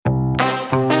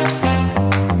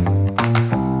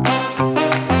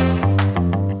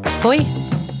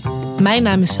Mijn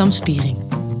naam is Sam Spiering.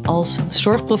 Als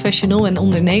zorgprofessional en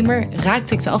ondernemer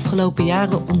raakte ik de afgelopen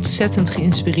jaren ontzettend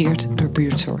geïnspireerd door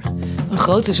Buurtzorg. Een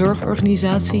grote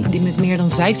zorgorganisatie die met meer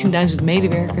dan 15.000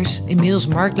 medewerkers inmiddels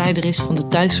marktleider is van de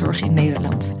thuiszorg in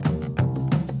Nederland.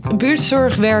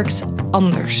 Buurtzorg werkt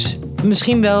anders.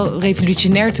 Misschien wel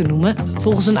revolutionair te noemen,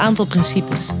 volgens een aantal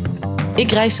principes.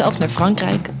 Ik reisde af naar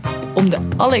Frankrijk om de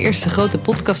allereerste grote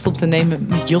podcast op te nemen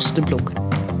met Jos de Blok,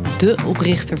 de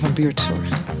oprichter van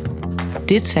Buurtzorg.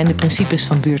 Dit zijn de principes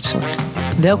van Buurtzorg.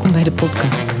 Welkom bij de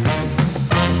podcast.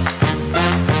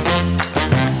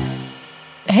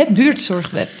 Het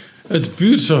Buurtzorgweb. Het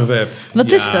Buurtzorgweb.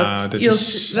 Wat is dat?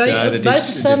 Jos, wij als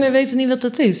buitenstaander weten niet wat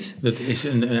dat is. Dat is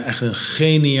echt een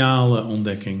geniale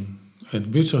ontdekking.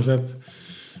 Het Buurtzorgweb,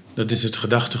 dat is het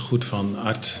gedachtegoed van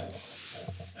Art.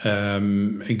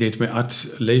 Ik deed met Art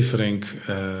Leverink.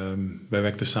 Wij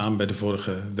werkten samen bij de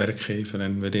vorige werkgever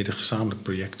en we deden gezamenlijk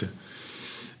projecten.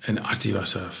 En Art die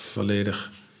was er volledig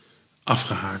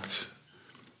afgehaakt.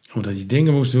 Omdat hij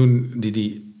dingen moest doen die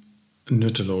hij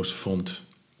nutteloos vond.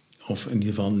 Of in ieder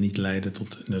geval niet leidden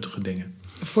tot nuttige dingen.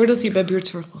 Voordat hij bij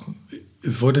Buurtzorg begon?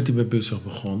 Voordat hij bij Buurtzorg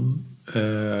begon.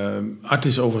 Art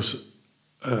is overigens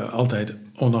altijd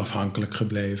onafhankelijk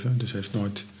gebleven. Dus hij heeft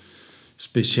nooit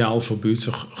speciaal voor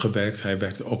Buurtzorg gewerkt. Hij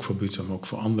werkte ook voor Buurtzorg, maar ook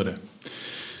voor anderen.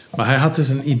 Maar hij had dus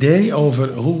een idee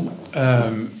over hoe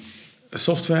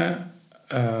software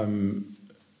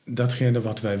datgene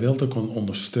wat wij wilden kon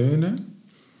ondersteunen.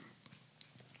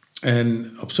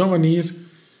 En op zo'n manier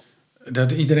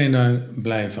dat iedereen daar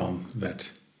blij van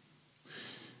werd.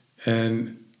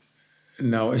 En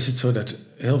nou is het zo dat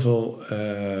heel veel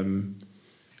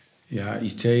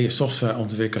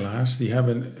IT-softwareontwikkelaars, die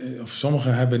hebben, of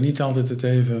sommigen hebben niet altijd het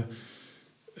even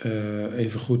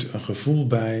goed een gevoel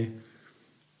bij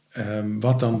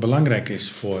wat dan belangrijk is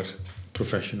voor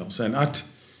professionals. En Art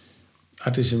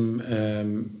is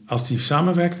als hij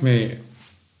samenwerkt met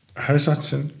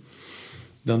huisartsen,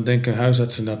 dan denken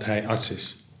huisartsen dat hij arts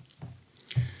is.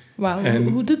 Wauw,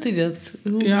 hoe doet hij dat?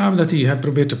 Ja, omdat hij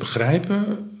probeert te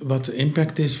begrijpen wat de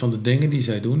impact is van de dingen die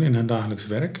zij doen in hun dagelijks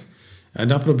werk. En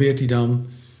daar probeert hij dan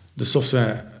de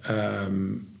software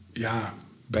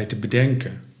bij te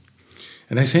bedenken.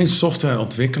 En hij is geen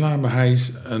softwareontwikkelaar, maar hij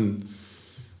is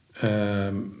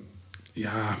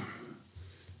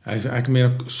hij is eigenlijk meer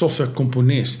een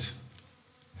softwarecomponist.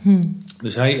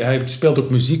 Dus hij speelt ook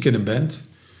muziek in een band.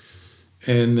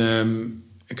 En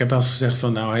ik heb al eens gezegd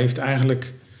van, nou, hij heeft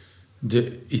eigenlijk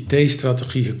de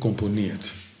IT-strategie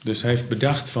gecomponeerd. Dus hij heeft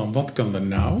bedacht van, wat kan er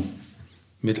nou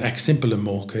met echt simpele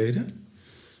mogelijkheden.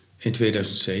 In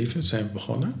 2007 zijn we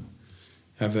begonnen.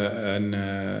 Hebben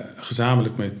we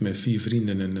gezamenlijk met 4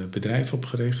 vrienden een bedrijf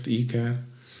opgericht, elkaar.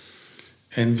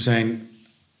 En we zijn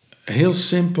heel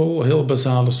simpel, heel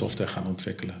basale software gaan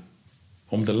ontwikkelen.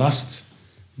 Om de last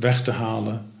weg te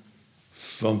halen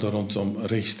van de rondom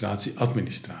registratie,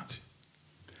 administratie.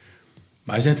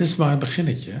 Maar hij zei, het is maar een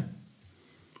beginnetje.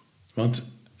 Want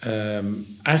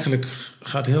eigenlijk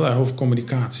gaat het heel erg over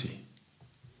communicatie.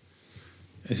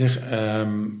 Hij zegt,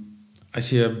 als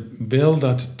je wil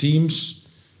dat teams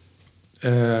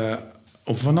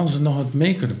of wanneer ze nog wat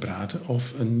mee kunnen praten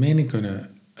of een mening kunnen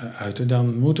uiten,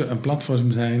 dan moet er een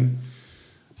platform zijn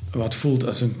wat voelt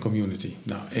als een community.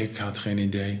 Nou, ik had geen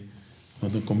idee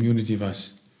wat een community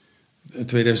was.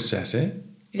 2006, hè?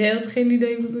 Jij had geen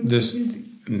idee wat een community...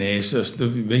 Nee,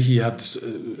 weet je,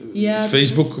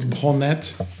 Facebook begon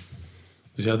net.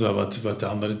 Dus je had wel wat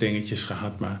andere dingetjes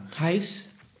gehad, maar...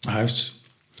 Huis.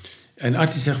 En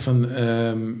Artie zegt van,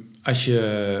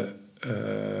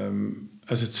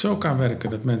 als het zo kan werken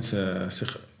dat mensen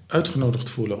zich uitgenodigd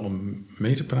voelen om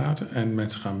mee te praten en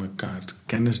mensen gaan met elkaar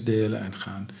kennis delen en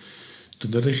gaan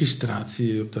doen de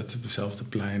registratie op datzelfde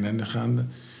plein en dan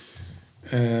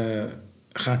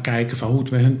gaan kijken van hoe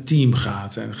het met hun team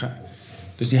gaat.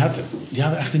 Dus die had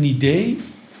echt een idee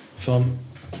van,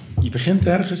 je begint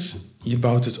ergens, je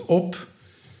bouwt het op,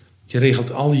 je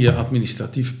regelt al je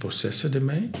administratieve processen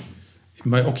ermee,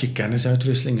 maar ook je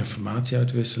kennisuitwisseling,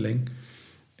 informatieuitwisseling.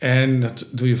 En dat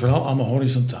doe je vooral allemaal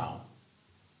horizontaal.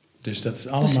 Dus dat is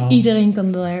allemaal... Dus iedereen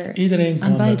kan daar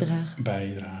aan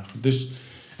bijdragen. Dus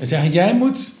en zeggen, jij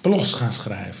moet blogs gaan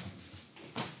schrijven.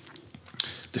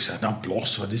 Dus ik zei, nou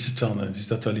blogs, wat is het dan? Is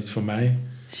dat wel iets voor mij?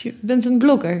 Dus je bent een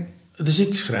blogger? Dus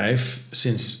ik schrijf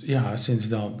sinds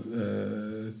dan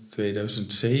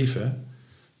 2007,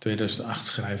 2008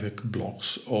 schrijf ik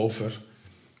blogs over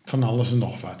van alles en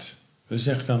nog wat. Dus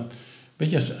zeg dan, weet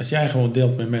je, als jij gewoon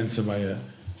deelt met mensen waar je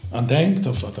aan denkt,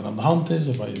 of wat er aan de hand is,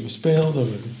 of waar je mee speelt,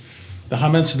 dan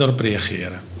gaan mensen daarop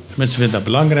reageren. Mensen vinden dat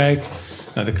belangrijk.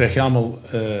 Nou, dan krijg je allemaal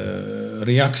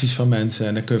reacties van mensen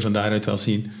en dan kun je van daaruit wel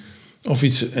zien of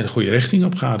iets in de goede richting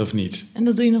op gaat of niet. En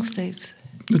dat doe je nog steeds?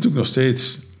 Dat doe ik nog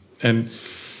steeds. En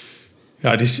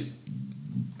ja, het is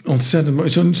ontzettend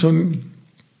mooi.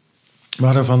 We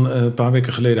hadden van een paar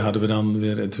weken geleden hadden we dan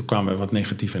weer... Toen kwamen we wat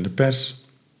negatief in de pers.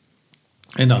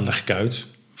 En dan leg ik uit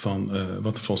van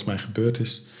wat er volgens mij gebeurd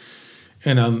is.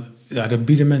 En dan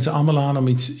bieden mensen allemaal aan om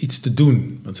iets te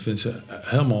doen. Want ze vinden ze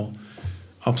helemaal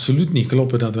absoluut niet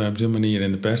kloppen... dat wij op die manier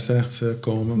in de pers terecht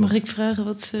komen. Mag ik vragen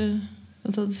wat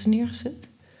hadden ze neergezet?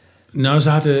 Nou, ze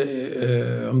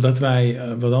hadden... omdat wij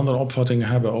wat andere opvattingen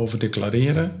hebben over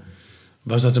declareren...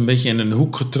 was dat een beetje in een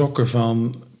hoek getrokken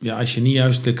van... ja, als je niet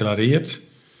juist declareert...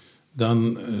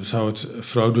 dan zou het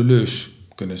frauduleus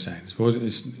kunnen zijn. Het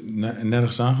is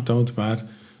nergens aangetoond, maar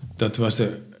dat was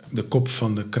de kop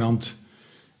van de krant...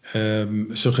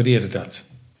 suggereerde dat.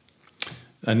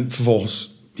 En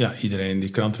vervolgens, ja, iedereen... die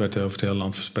krant werd over het hele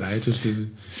land verspreid.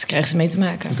 Dus krijgen ze mee te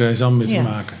maken. Daar krijgen ze allemaal mee te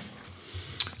maken.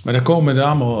 Maar dan komen er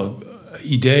allemaal...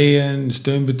 ideeën,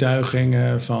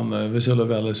 steunbetuigingen van... we zullen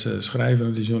wel eens schrijven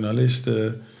naar de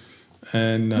journalisten...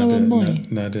 en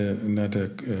naar de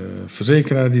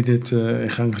verzekeraar die dit in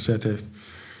gang gezet heeft.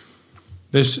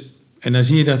 Dus, en dan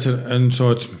zie je dat er een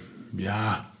soort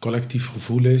collectief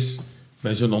gevoel is...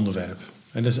 bij zo'n onderwerp.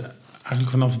 En dat is eigenlijk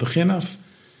vanaf het begin af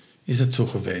is het zo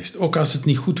geweest. Ook als het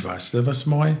niet goed was. Dat was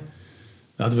mooi.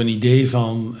 Dan hadden we een idee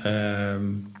van...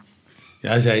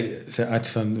 zei Art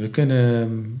van... we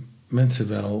kunnen... mensen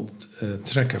wel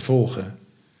trekken, volgen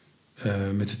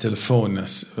met de telefoon.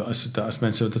 Als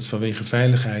mensen dat vanwege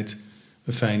veiligheid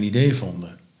een fijn idee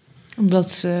vonden.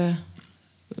 Omdat ze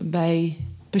bij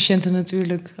patiënten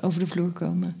natuurlijk over de vloer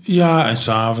komen. Ja, en 's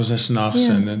avonds en 's nachts.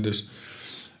 Ja.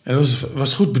 En dat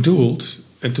was goed bedoeld.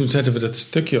 En toen zetten we dat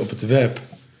stukje op het web.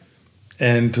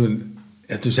 En toen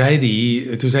zeiden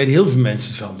heel veel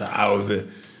mensen van...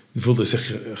 die voelden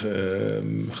zich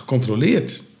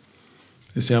gecontroleerd.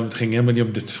 Dus ja, het ging helemaal niet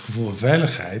om het gevoel van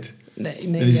veiligheid. Nee,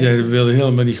 en die zeiden, we wilden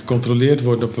helemaal niet gecontroleerd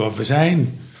worden op wat we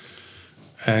zijn.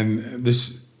 En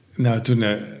dus,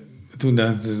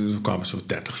 toen kwamen zo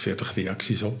 30, 40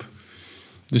 reacties op.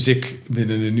 Dus ik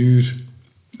binnen een uur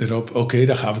erop, oké,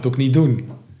 dan gaan we het ook niet doen.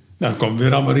 Nou, dan komen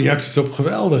weer allemaal reacties op,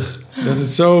 geweldig. Dat het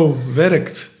zo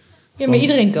werkt. Ja, maar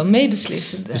iedereen kan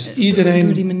meebeslissen. Dus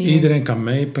iedereen kan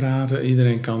meepraten,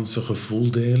 iedereen kan zijn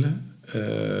gevoel delen.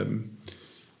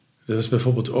 Dat is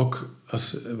bijvoorbeeld ook,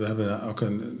 we hebben ook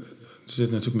er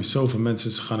zitten natuurlijk met zoveel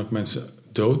mensen, ze gaan ook mensen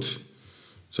dood.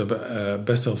 Ze hebben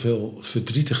best wel veel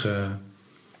verdrietige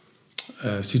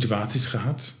situaties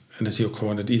gehad. En dan zie je ook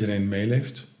gewoon dat iedereen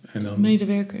meeleeft. En dan,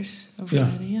 medewerkers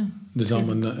overlijden, ja. Dus,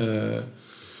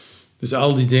 dus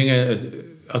al die dingen,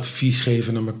 advies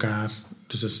geven aan elkaar.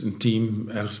 Dus als een team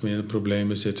ergens meer in de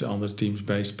problemen zit, andere teams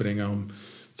bijspringen om te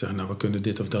zeggen, nou, we kunnen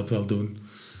dit of dat wel doen.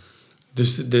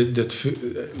 Dus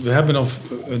we hebben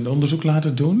een onderzoek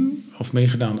laten doen, of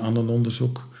meegedaan aan een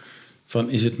onderzoek, van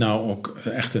is het nou ook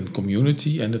echt een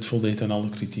community en het voldeed aan alle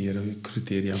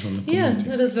criteria van een community.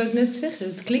 Ja, dat wou ik net zeggen.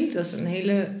 Het klinkt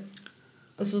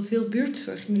alsof veel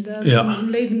buurtzorg inderdaad een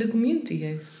levende community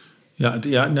heeft.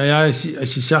 Ja,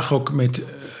 als je zag ook met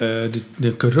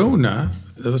de corona,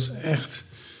 dat was echt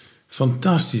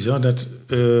fantastisch. Hoor.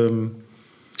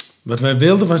 Wat wij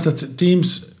wilden was dat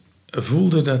teams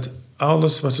voelden dat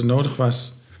alles wat er nodig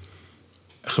was,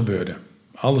 gebeurde.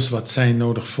 Alles wat zij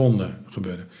nodig vonden,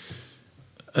 gebeurde.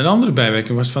 Een andere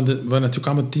bijwerking was waren natuurlijk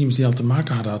allemaal teams die al te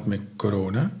maken hadden met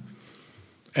corona.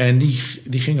 En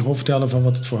die gingen gewoon vertellen van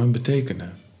wat het voor hen betekende.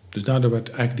 Dus daardoor werd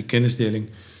eigenlijk de kennisdeling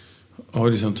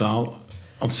horizontaal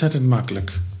ontzettend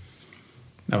makkelijk.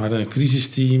 Nou, we hadden een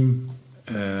crisisteam.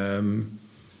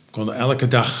 Konden elke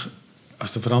dag,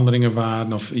 als er veranderingen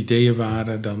waren of ideeën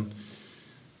waren, dan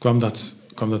kwam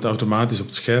dat automatisch op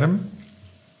het scherm.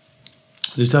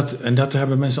 Dus dat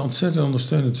hebben mensen ontzettend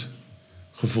ondersteunend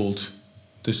gevoeld.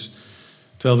 Dus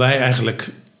terwijl wij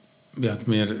eigenlijk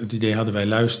het idee hadden, wij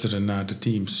luisteren naar de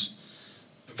teams,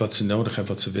 wat ze nodig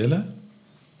hebben, wat ze willen.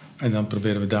 En dan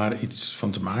proberen we daar iets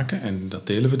van te maken en dat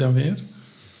delen we dan weer.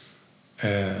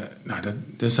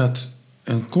 Er zat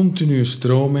een continue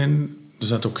stroom in. Er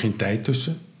zat ook geen tijd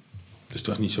tussen. Dus het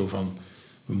was niet zo van,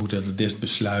 we moeten het eerst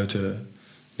besluiten.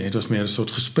 Nee, het was meer een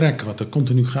soort gesprek wat er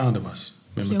continu gaande was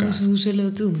met elkaar. Jongens, hoe zullen we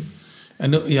het doen?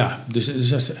 En op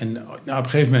een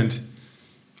gegeven moment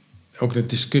ook de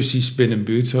discussies binnen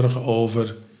buurtzorg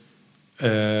over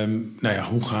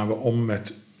hoe gaan we om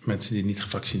met mensen die niet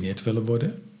gevaccineerd willen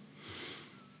worden.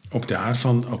 Ook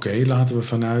daarvan, laten we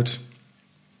vanuit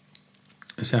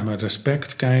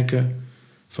respect kijken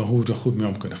van hoe we er goed mee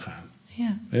om kunnen gaan.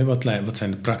 Ja. Wat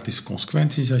zijn de praktische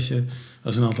consequenties als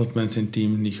een aantal mensen in het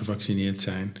team niet gevaccineerd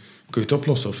zijn? Kun je het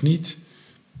oplossen of niet?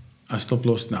 als het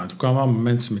oplost. Nou, er kwamen allemaal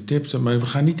mensen met tips. Maar we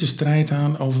gaan niet de strijd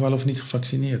aan over wel of niet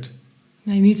gevaccineerd.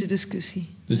 Nee, niet de discussie.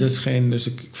 Dus dat is dus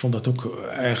ik vond dat ook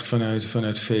echt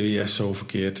vanuit VWS zo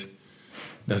verkeerd.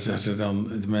 Dat er dan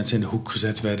de mensen in de hoek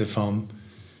gezet werden van...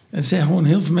 En er zijn gewoon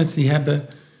heel veel mensen die hebben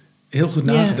heel goed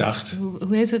nagedacht.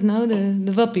 Hoe heet het nou?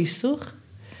 De wappies, toch?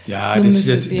 Ja,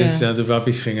 de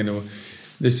wappies gingen doen.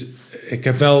 Dus ik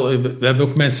heb we hebben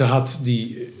ook mensen gehad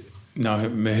die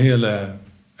met hele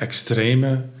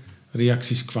extreme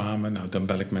reacties kwamen. Nou, dan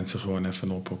bel ik mensen gewoon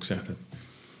even op. Ik zeg het.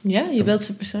 Ja, je belt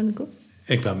ze persoonlijk op?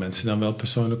 Ik bel mensen dan wel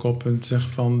persoonlijk op en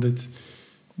zeg van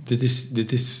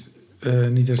dit is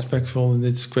niet respectvol en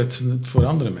dit is kwetsend voor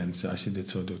andere mensen als je dit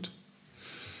zo doet.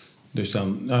 Dus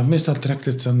dan, meestal trekt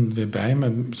het dan weer bij,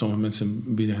 maar sommige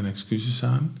mensen bieden hun excuses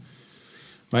aan.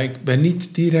 Maar ik ben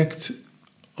niet direct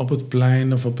op het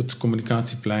plein of op het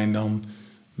communicatieplein dan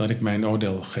dat ik mijn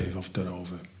oordeel geef of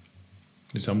daarover.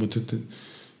 Dus dan moet het,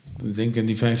 ik denk in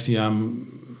die 15 jaar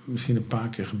misschien een paar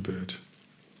keer gebeurd.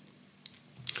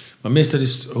 Maar meestal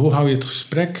is, hoe hou je het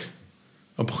gesprek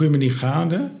op een goede manier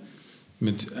gaande?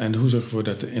 En hoe zorg je ervoor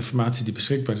dat de informatie die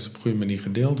beschikbaar is op een goede manier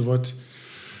gedeeld wordt?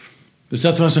 Dus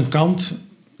dat was een kant.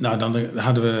 Nou, dan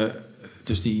hadden we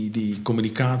dus die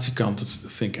communicatiekant. Dat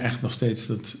vind ik echt nog steeds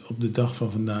op de dag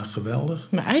van vandaag geweldig.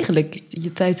 Maar eigenlijk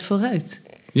je tijd vooruit.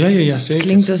 Ja, zeker. Het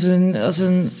klinkt als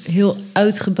een heel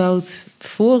uitgebouwd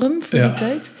forum voor die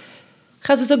tijd.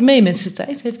 Gaat het ook mee met zijn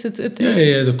tijd? Heeft het updates?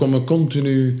 Ja, er komen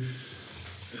continu...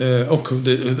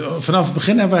 vanaf het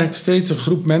begin hebben we eigenlijk steeds een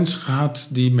groep mensen gehad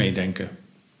die meedenken.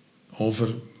 Over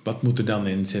wat moet er dan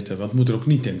in zitten, wat moet er ook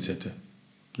niet in zitten.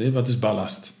 Wat is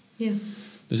ballast? Ja.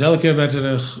 Dus elke keer werd er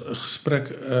een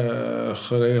gesprek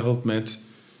geregeld met...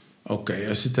 Oké,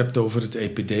 als je het hebt over het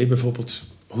EPD bijvoorbeeld,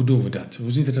 hoe doen we dat?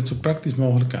 Hoe ziet er dat zo praktisch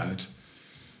mogelijk uit?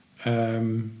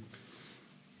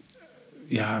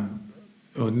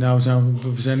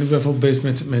 We zijn nu bijvoorbeeld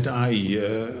bezig met AI,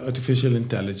 artificial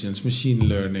intelligence, machine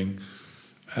learning.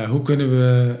 Hoe kunnen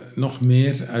we nog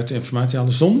meer uit de informatie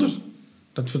halen zonder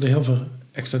dat we er heel veel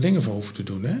extra dingen voor hoeven te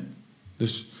doen, hè?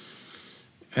 Dus...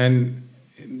 En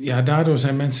daardoor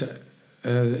zijn mensen,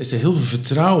 is er heel veel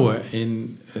vertrouwen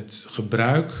in het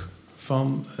gebruik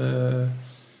van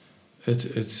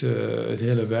het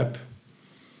hele web.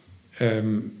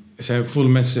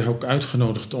 Voelen mensen zich ook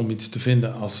uitgenodigd om iets te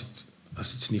vinden als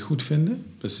ze iets niet goed vinden.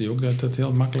 Dus zie je ook dat dat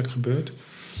heel makkelijk gebeurt.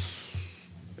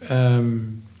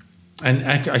 En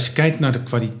eigenlijk als je kijkt naar de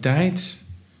kwaliteit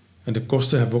en de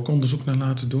kosten, hebben we ook onderzoek naar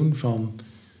laten doen van...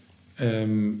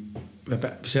 We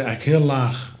zijn eigenlijk heel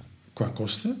laag qua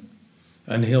kosten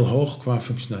en heel hoog qua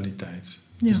functionaliteit.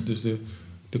 Ja. Dus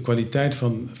de kwaliteit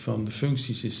van de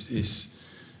functies is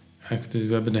eigenlijk...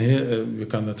 We hebben je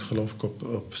kan dat geloof ik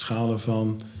op schalen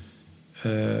van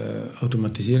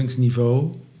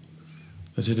automatiseringsniveau.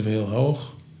 Dan zitten we heel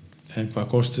hoog. En qua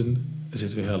kosten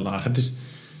zitten we heel laag. En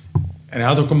hij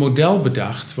had ook een model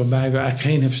bedacht waarbij we eigenlijk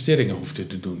geen investeringen hoefden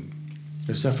te doen.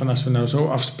 Dus zeg van als we nou zo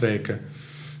afspreken...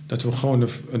 dat we gewoon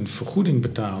een vergoeding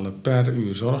betalen per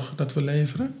uur zorg dat we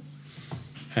leveren.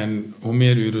 En hoe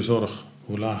meer uren zorg,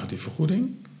 hoe lager die vergoeding.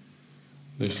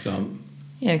 Dus dan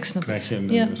krijg je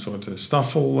een soort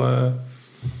staffel.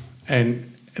 En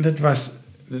dat was...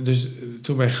 Dus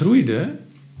toen wij groeiden,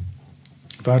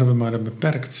 waren we maar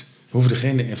beperkt. We hoefden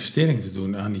geen investeringen te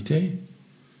doen aan IT.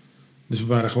 Dus we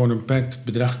waren gewoon een beperkt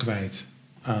bedrag kwijt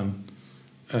aan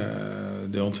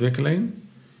de ontwikkeling.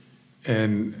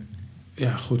 En...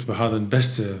 Ja, goed, we hadden het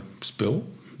beste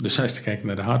spul. Dus als je kijkt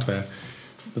naar de hardware,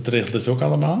 dat regelde ze ook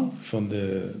allemaal. Van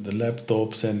de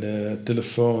laptops en de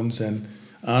telefoons en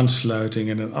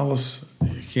aansluitingen en alles.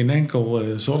 Geen enkel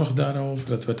zorg daarover.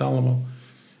 Dat werd allemaal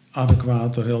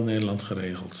adequaat door heel Nederland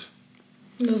geregeld.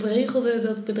 Dat regelde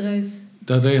dat bedrijf?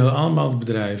 Dat regelde allemaal het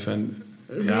bedrijf. En,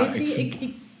 hoe heet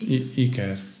die?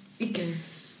 ICAR. ICAR.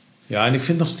 Ja, en ik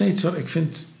vind nog steeds hoor. Ik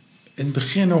vind in het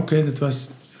begin ook, dat was...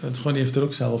 Die heeft er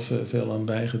ook zelf veel aan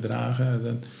bijgedragen.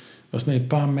 Dan was met een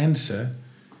paar mensen.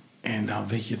 En dan,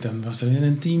 dan was er weer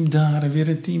een team daar en weer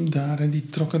een team daar. En die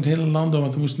trok het hele land door.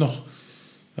 Want dan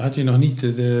had je nog niet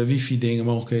de wifi-dingen,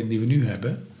 mogelijkheden die we nu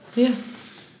hebben. Ja.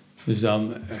 Dus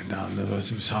dan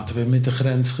zaten we met de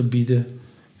grensgebieden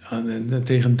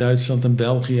tegen Duitsland en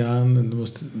België aan. En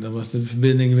dan was de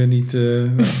verbinding weer niet...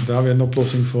 daar weer een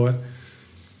oplossing voor.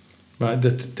 Maar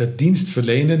dat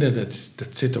dienstverlenen,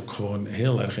 dat zit ook gewoon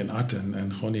heel erg in hart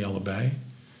en gewoon niet allebei.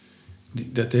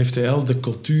 Dat heeft de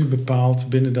cultuur bepaald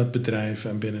binnen dat bedrijf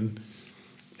en binnen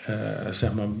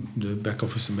zeg maar de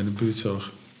back-office en binnen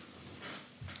Buurtzorg.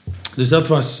 Dus dat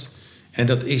was, en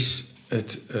dat is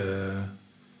het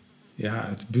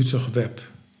Buurtzorgweb.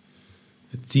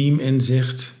 Het team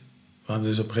inzicht. We hadden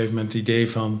dus op een gegeven moment het idee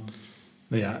van...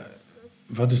 nou ja,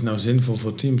 wat is nou zinvol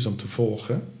voor teams om te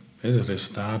volgen? De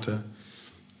resultaten,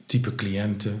 type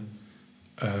cliënten,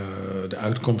 de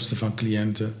uitkomsten van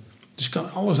cliënten. Dus je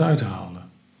kan alles uithalen.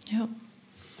 Ja.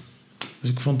 Dus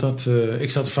ik vond dat...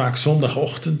 ik zat vaak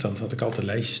zondagochtend, dan had ik altijd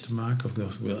lijstjes te maken.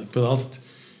 Ik wil altijd,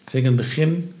 zeker in het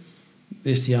begin, de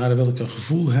eerste jaren, wil ik een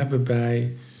gevoel hebben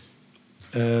bij...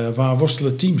 waar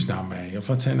worstelen teams nou mee? Of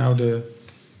wat zijn nou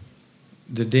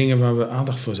de dingen waar we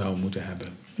aandacht voor zouden moeten hebben?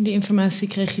 Die informatie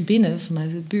kreeg je binnen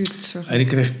vanuit het buurtzorg. En die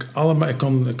kreeg ik allemaal...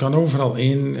 Ik kan overal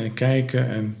in en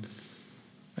kijken.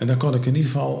 En dan kon ik in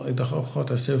ieder geval... Ik dacht, oh god,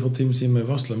 er zijn zoveel teams die mee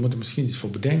worstelen. Moeten we misschien iets voor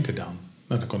bedenken dan?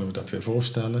 Nou, dan konden we dat weer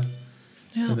voorstellen.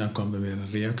 Ja. En dan kwam er weer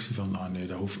een reactie van... Nou, nee,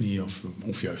 dat hoeft niet.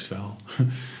 Of juist wel.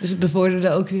 Dus het bevorderde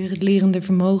ook weer het lerende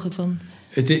vermogen van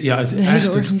de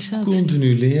hele organisatie. Het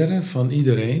continu leren van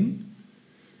iedereen.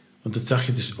 Want dat zag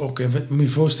je dus ook. En moet je je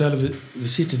voorstellen, we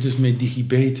zitten dus met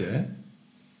digibeten, hè?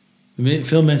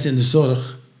 Veel mensen in de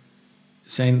zorg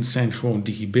zijn gewoon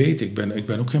digibeten. Ik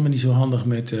ben ook helemaal niet zo handig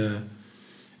met... En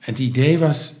het idee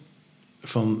was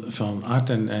van Art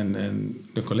en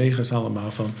de collega's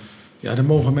allemaal van... Ja,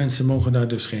 mensen mogen daar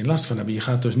dus geen last van hebben. Je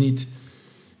gaat dus niet...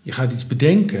 Je gaat iets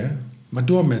bedenken,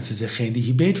 waardoor mensen zich geen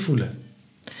digibeet voelen.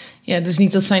 Ja, dus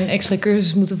niet dat zij een extra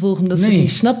cursus moeten volgen omdat ze het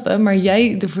niet snappen... maar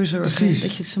jij ervoor zorgen dat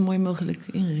je het zo mooi mogelijk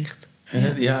inricht.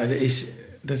 En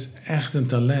dat is echt een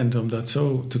talent om dat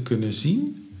zo te kunnen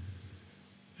zien.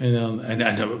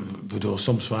 En bedoel,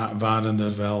 soms waren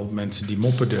er wel mensen die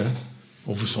mopperden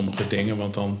over sommige dingen.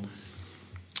 Want dan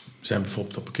zijn we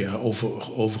bijvoorbeeld op een keer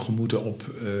overgemoeten op...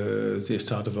 het eerst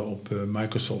zaten we op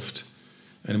Microsoft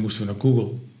en dan moesten we naar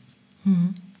Google.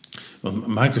 Mm-hmm. Want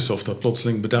Microsoft had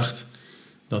plotseling bedacht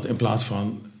dat in plaats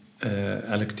van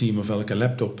elk team of elke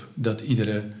laptop... dat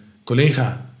iedere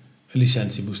collega een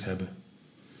licentie moest hebben.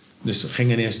 Dus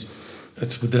ging ineens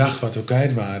het bedrag wat we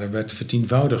kwijt waren, werd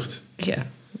vertienvoudigd. Ja,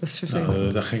 dat is vervelend.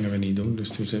 Nou, dat gingen we niet doen. Dus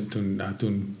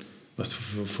toen was het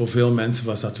voor veel mensen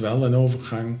was dat wel een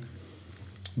overgang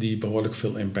die behoorlijk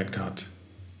veel impact had.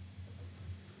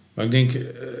 Maar ik denk,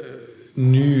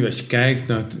 nu als je kijkt,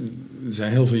 er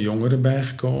zijn heel veel jongeren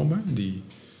bijgekomen.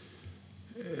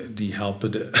 Die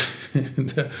helpen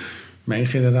mijn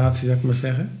generatie, zou ik maar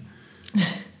zeggen.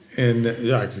 En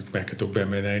ik merk het ook bij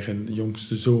mijn eigen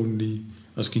jongste zoon. Die,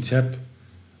 als ik iets heb,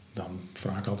 dan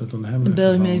vraag ik altijd aan hem. Dan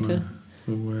bel je me even.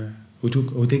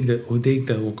 Hoe deed ik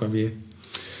dat ook alweer?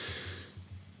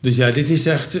 Dus ja, dit is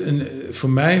echt... voor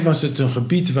mij was het een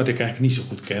gebied wat ik eigenlijk niet zo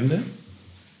goed kende.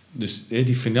 Dus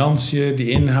die financiën, die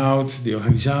inhoud, die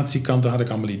organisatiekant, daar had ik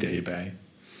allemaal ideeën bij.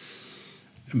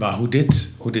 Maar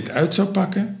hoe dit uit zou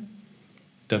pakken...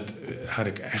 dat had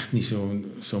ik echt niet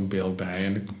zo'n beeld bij.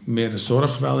 En meer de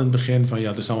zorg wel in het begin van... ja,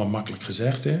 dat is allemaal makkelijk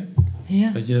gezegd, hè?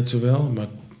 Ja. Dat je dat zo wil. Maar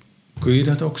kun je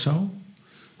dat ook zo?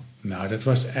 Nou, dat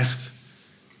was echt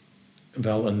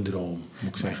wel een droom,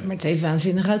 moet ik zeggen. Maar het heeft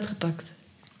waanzinnig uitgepakt.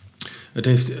 Het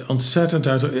heeft ontzettend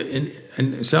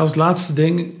en zelfs het laatste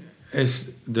ding is...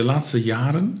 de laatste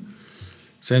jaren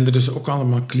zijn er dus ook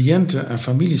allemaal cliënten... en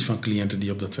families van cliënten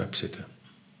die op dat web zitten.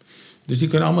 Dus die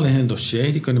kunnen allemaal in hun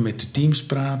dossier, die kunnen met de teams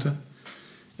praten.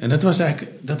 En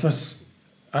dat was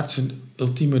arts'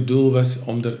 ultieme doel was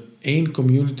om er één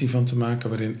community van te maken...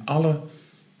 waarin alle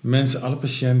mensen, alle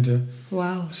patiënten,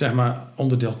 zeg maar,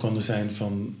 onderdeel konden zijn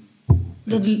van...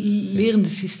 Dat lerende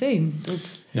systeem.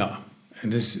 Ja, en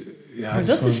dus... Ja, maar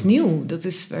dat is nieuw. Dat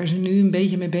is waar ze nu een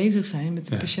beetje mee bezig zijn met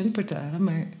de patiëntportalen.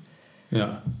 Maar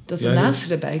dat de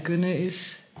naasten erbij kunnen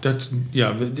is...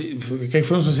 Kijk,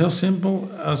 voor ons is het heel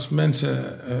simpel. Als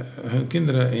mensen hun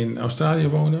kinderen in Australië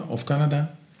wonen of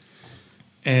Canada...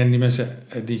 en die mensen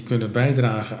die kunnen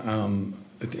bijdragen aan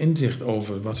het inzicht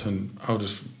over wat hun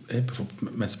ouders...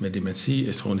 bijvoorbeeld mensen met dementie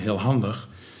is gewoon heel handig...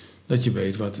 dat je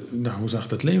weet hoe zag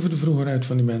het leven er vroeger uit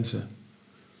van die mensen?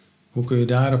 Hoe kun je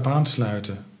daarop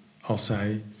aansluiten als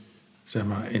zij zeg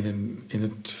maar in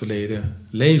het verleden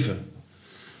leven?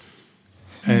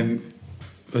 En...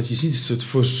 wat je ziet is dat het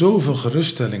voor zoveel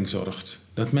geruststelling zorgt.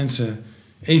 Dat mensen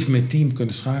even met team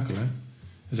kunnen schakelen.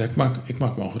 Dus ik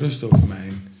maak me al gerust over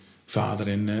mijn vader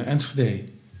in Enschede.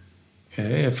 Je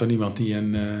hebt van iemand die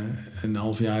een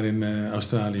half jaar in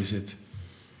Australië zit.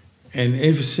 En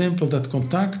even simpel dat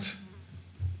contact.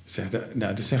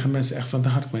 Daar zeggen mensen echt van,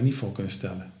 daar had ik mij niet voor kunnen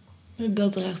stellen.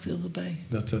 Dat draagt heel veel bij.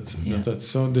 Dat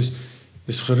zo, dus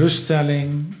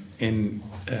geruststelling in...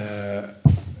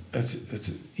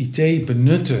 Het IT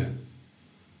benutten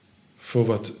voor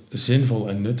wat zinvol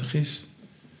en nuttig is,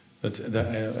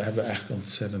 daar hebben we echt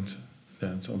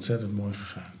het is ontzettend mooi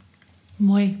gegaan.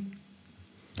 Mooi.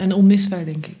 En onmisbaar,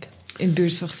 denk ik, in het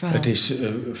buurtzorgverhaal. Het is,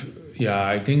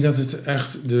 ik denk dat het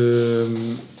echt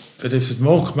het heeft het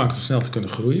mogelijk gemaakt om snel te kunnen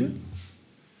groeien.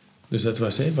 Dus dat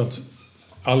was want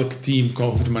elk team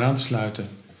hoefde er maar aan te sluiten.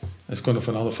 En ze konden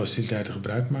van alle faciliteiten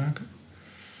gebruik maken.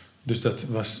 Dus dat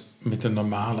was met de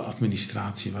normale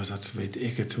administratie, was dat, weet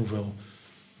ik het, hoeveel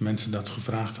mensen dat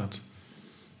gevraagd had.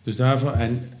 Dus daarvan,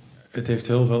 en het heeft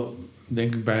heel veel,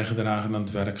 denk ik, bijgedragen aan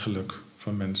het werkgeluk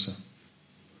van mensen.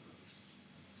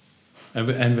 En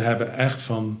we hebben echt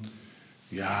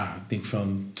ik denk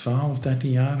van 12,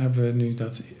 13 jaar hebben we nu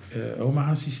dat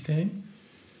OMA-systeem.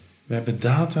 We hebben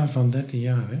data van 13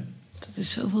 jaar, hè? Dat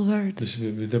is zoveel waard. Dus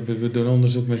we doen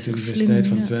onderzoek met de Universiteit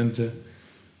van Twente.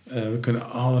 We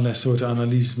kunnen allerlei soorten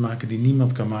analyses maken die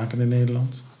niemand kan maken in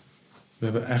Nederland. We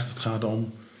hebben echt, het gaat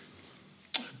om,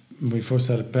 moet je je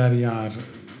voorstellen, per jaar 80.000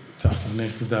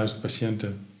 of 90.000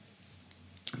 patiënten.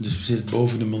 Dus we zitten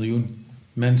boven de 1 miljoen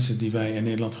mensen die wij in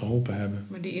Nederland geholpen hebben.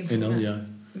 In al die jaar.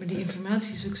 Maar die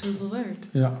informatie is ook zoveel waard.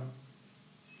 Ja.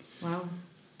 Wauw.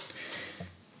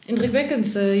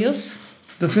 Indrukwekkend, Jos.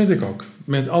 Dat vind ik ook.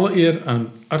 Met alle eer aan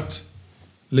Art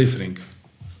Leverink.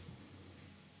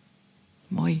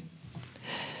 Mooi.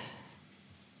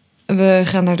 We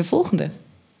gaan naar de volgende.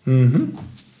 Mm-hmm.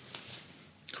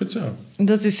 Goed zo.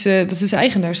 Dat is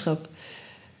eigenaarschap.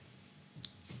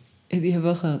 Die hebben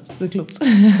we al gehad, dat klopt.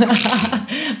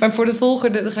 Maar voor de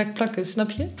volgende ga ik plakken, snap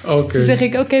je? Oké. Dan zeg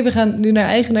ik, we gaan nu naar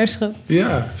eigenaarschap.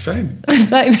 Ja, fijn.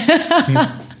 Fijn.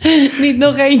 Niet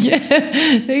nog eentje.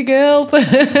 Ik help.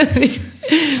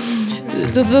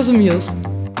 Dat was hem, Jos.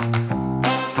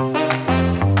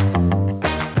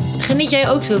 Geniet jij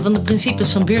ook zo van de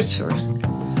principes van buurtzorg?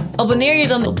 Abonneer je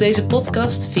dan op deze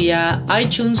podcast via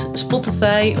iTunes,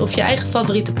 Spotify of je eigen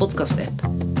favoriete podcast-app,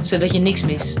 zodat je niks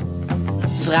mist.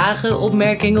 Vragen,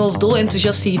 opmerkingen of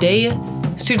dolenthousiaste ideeën?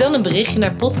 Stuur dan een berichtje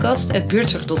naar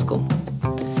podcast@buurtzorg.com.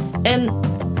 En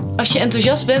als je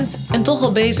enthousiast bent en toch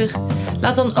al bezig,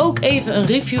 laat dan ook even een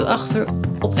review achter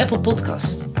op Apple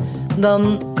Podcast.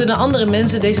 Dan kunnen andere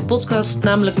mensen deze podcast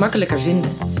namelijk makkelijker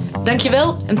vinden.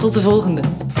 Dankjewel en tot de volgende.